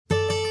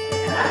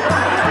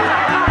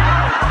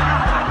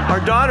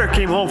Our daughter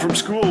came home from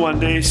school one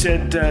day,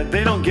 said,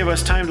 they don't give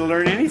us time to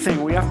learn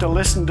anything. We have to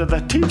listen to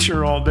the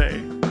teacher all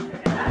day.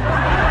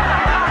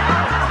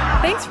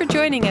 Thanks for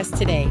joining us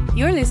today.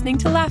 You're listening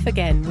to Laugh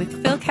Again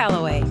with Phil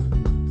Callaway.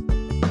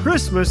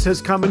 Christmas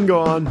has come and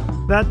gone.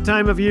 That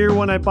time of year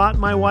when I bought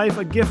my wife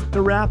a gift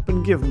to wrap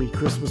and give me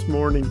Christmas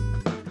morning.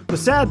 The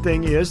sad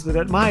thing is that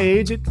at my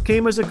age, it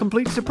came as a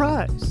complete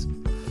surprise.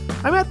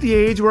 I'm at the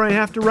age where I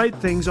have to write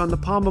things on the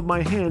palm of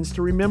my hands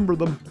to remember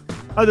them.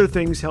 Other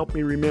things help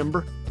me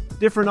remember.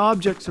 Different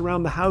objects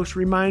around the house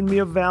remind me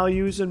of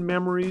values and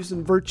memories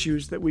and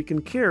virtues that we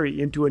can carry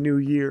into a new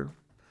year.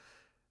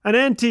 An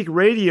antique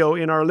radio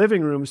in our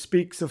living room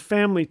speaks of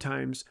family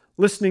times,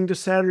 listening to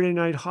Saturday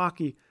night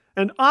hockey,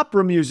 and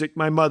opera music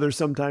my mother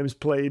sometimes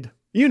played.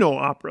 You know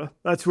opera.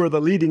 That's where the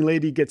leading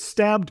lady gets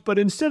stabbed, but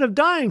instead of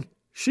dying,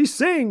 she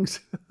sings.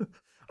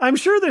 I'm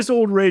sure this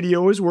old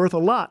radio is worth a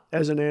lot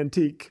as an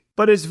antique,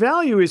 but its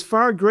value is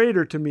far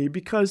greater to me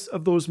because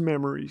of those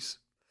memories.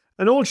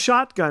 An old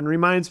shotgun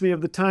reminds me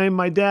of the time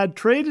my dad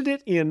traded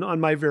it in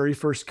on my very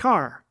first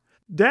car.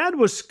 Dad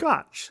was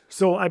Scotch,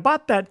 so I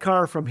bought that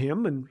car from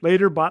him and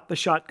later bought the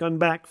shotgun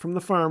back from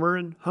the farmer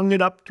and hung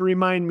it up to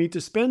remind me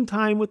to spend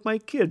time with my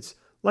kids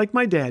like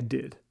my dad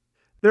did.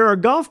 There are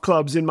golf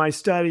clubs in my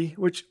study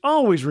which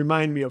always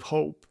remind me of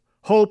hope.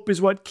 Hope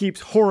is what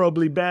keeps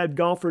horribly bad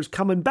golfers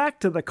coming back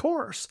to the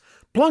course,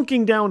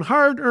 plunking down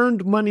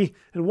hard-earned money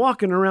and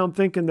walking around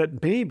thinking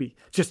that maybe,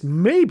 just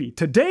maybe,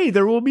 today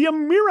there will be a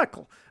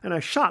miracle and a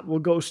shot will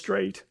go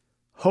straight.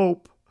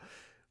 Hope.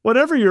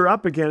 Whatever you're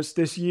up against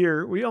this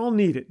year, we all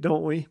need it,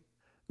 don't we?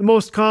 The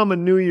most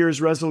common New Year's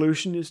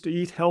resolution is to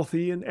eat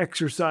healthy and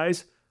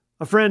exercise.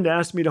 A friend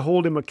asked me to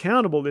hold him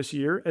accountable this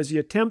year as he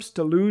attempts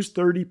to lose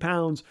 30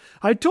 pounds.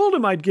 I told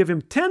him I'd give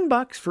him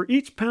 $10 for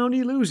each pound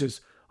he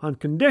loses, on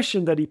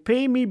condition that he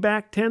pay me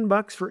back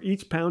 $10 for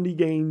each pound he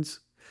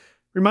gains.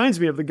 Reminds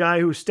me of the guy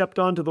who stepped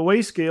onto the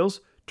weigh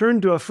scales,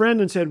 turned to a friend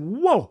and said,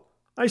 "Whoa,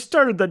 I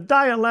started the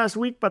diet last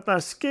week, but the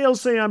scales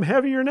say I'm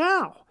heavier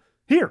now.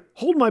 Here,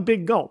 hold my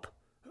big gulp.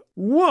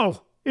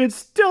 Whoa, it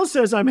still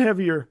says I'm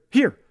heavier.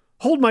 Here,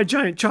 hold my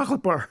giant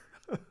chocolate bar."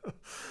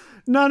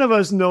 None of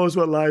us knows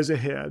what lies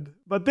ahead,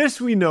 but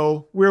this we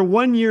know, we're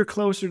 1 year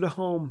closer to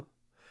home.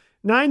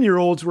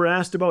 9-year-olds were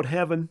asked about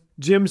heaven.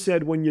 Jim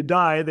said when you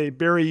die, they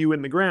bury you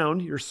in the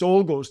ground, your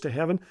soul goes to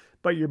heaven,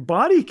 but your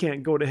body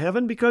can't go to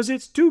heaven because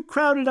it's too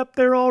crowded up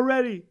there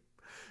already.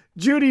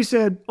 Judy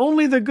said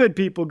only the good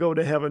people go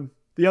to heaven.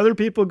 The other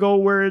people go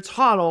where it's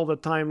hot all the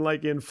time,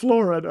 like in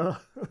Florida.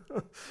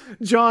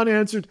 John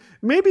answered,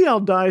 maybe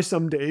I'll die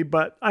someday,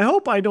 but I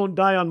hope I don't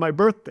die on my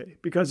birthday,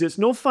 because it's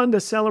no fun to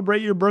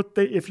celebrate your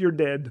birthday if you're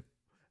dead.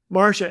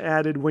 Marcia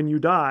added, when you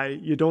die,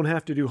 you don't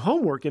have to do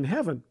homework in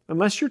heaven,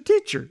 unless your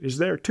teacher is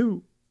there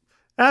too.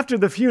 After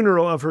the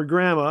funeral of her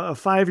grandma, a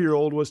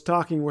 5-year-old was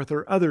talking with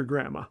her other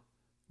grandma.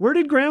 Where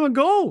did Grandma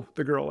go?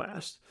 The girl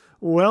asked.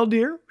 Well,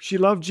 dear, she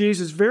loved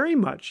Jesus very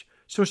much,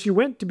 so she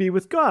went to be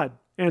with God,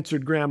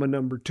 answered Grandma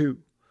number 2.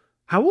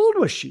 How old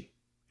was she?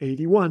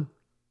 81.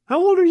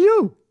 How old are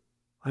you?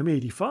 I'm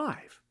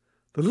 85.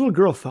 The little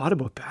girl thought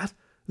about that,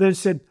 then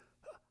said,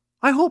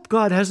 I hope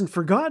God hasn't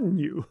forgotten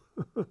you.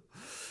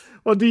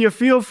 Well, do you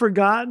feel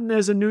forgotten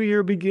as a new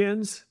year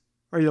begins?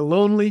 Are you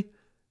lonely,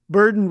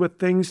 burdened with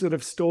things that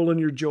have stolen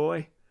your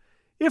joy?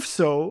 If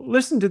so,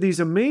 listen to these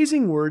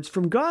amazing words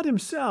from God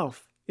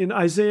Himself in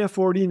Isaiah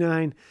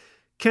 49.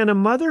 Can a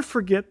mother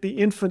forget the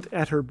infant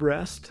at her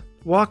breast,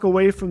 walk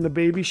away from the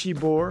baby she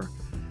bore?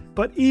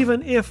 But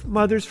even if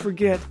mothers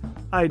forget,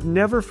 I'd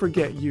never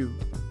forget you.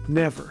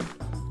 Never.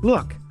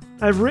 Look,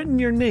 I've written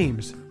your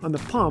names on the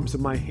palms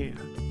of my hand.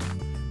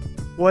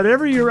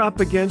 Whatever you're up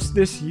against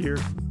this year,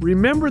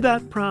 remember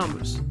that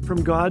promise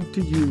from God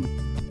to you.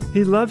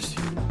 He loves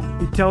you.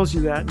 He tells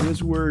you that in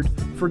His Word.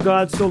 For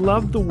God so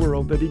loved the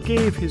world that He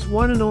gave His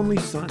one and only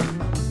Son,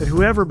 that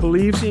whoever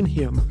believes in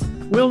Him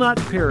will not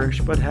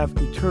perish but have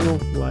eternal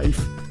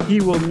life.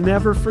 He will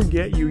never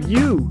forget you.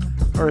 You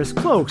are as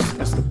close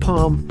as the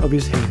palm of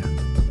His hand.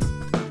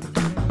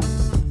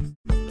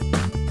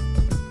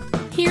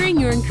 Hearing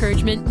your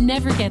encouragement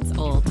never gets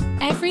old.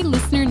 Every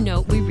listener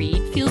note we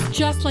read feels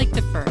just like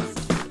the first.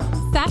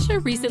 Sasha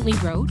recently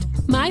wrote,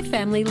 My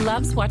family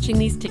loves watching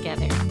these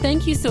together.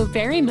 Thank you so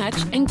very much,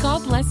 and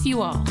God bless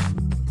you all.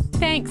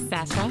 Thanks,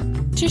 Sasha.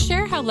 To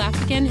share how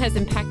Laugh Again has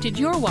impacted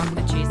your walk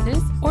with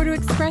Jesus, or to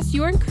express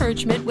your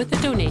encouragement with a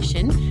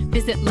donation,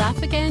 visit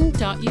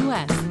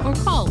laughagain.us or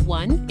call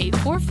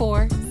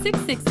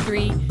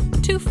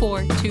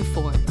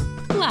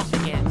 1-844-663-2424. Laugh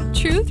Again,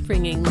 truth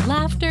bringing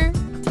laughter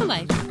to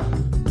life.